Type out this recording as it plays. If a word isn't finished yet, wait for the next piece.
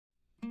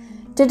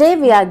Today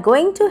we are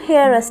going to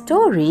hear a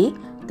story,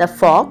 The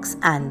Fox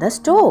and the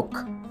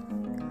Stork.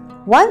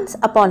 Once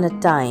upon a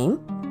time,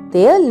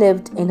 there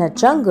lived in a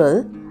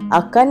jungle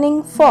a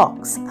cunning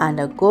fox and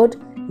a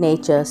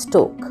good-natured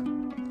stork.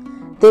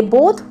 They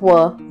both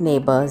were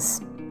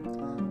neighbors.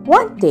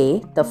 One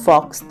day, the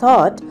fox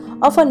thought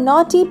of a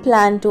naughty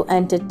plan to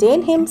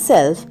entertain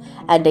himself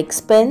at the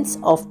expense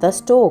of the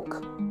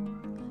stork.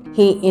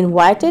 He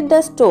invited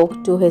the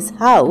stork to his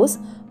house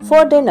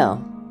for dinner.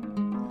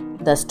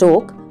 The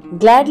stork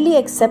gladly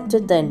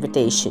accepted the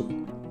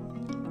invitation.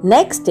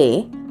 Next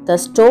day, the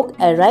stork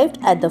arrived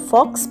at the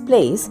fox's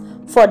place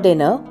for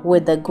dinner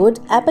with a good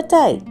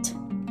appetite.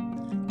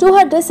 To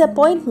her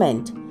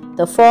disappointment,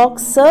 the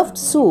fox served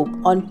soup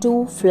on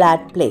 2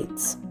 flat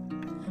plates.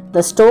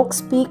 The stork's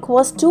beak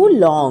was too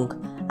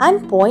long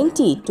and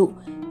pointy to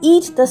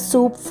eat the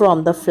soup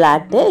from the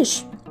flat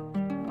dish.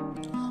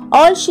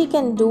 All she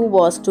can do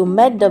was to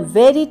met the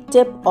very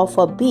tip of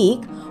her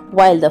beak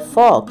while the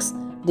fox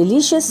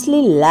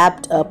deliciously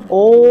lapped up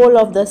all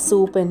of the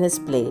soup in his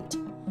plate.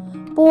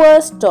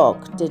 Poor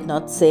Stork did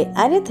not say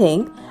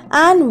anything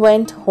and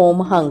went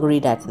home hungry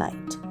that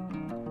night.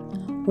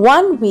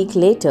 1 week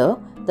later,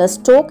 the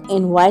stork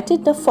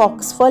invited the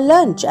fox for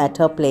lunch at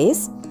her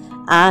place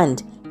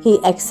and he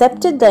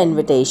accepted the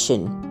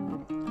invitation.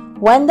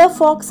 When the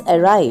fox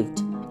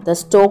arrived, the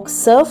stork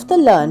served the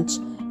lunch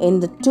in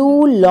the 2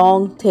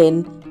 long,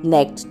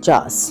 thin-necked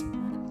jars.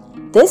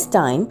 This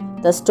time,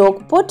 the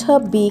stork put her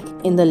beak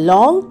in the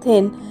long,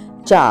 thin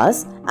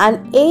jars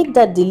and ate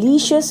the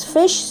delicious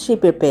fish she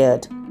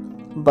prepared.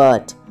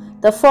 But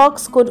the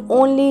fox could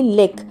only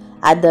lick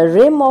at the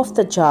rim of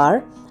the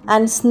jar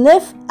and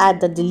sniff at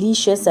the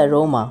delicious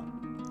aroma.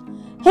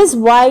 His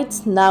white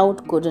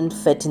snout couldn't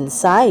fit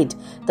inside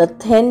the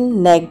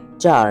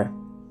thin-necked jar.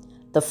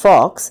 The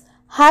fox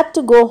had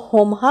to go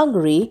home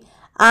hungry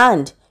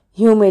and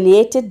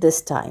humiliated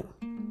this time.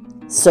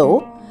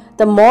 So,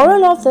 the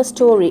moral of the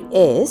story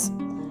is,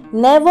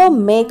 never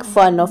make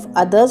fun of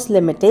others'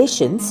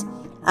 limitations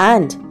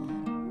and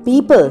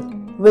people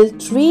will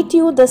treat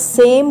you the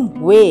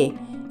same way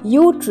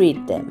you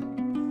treat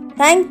them.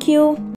 Thank you.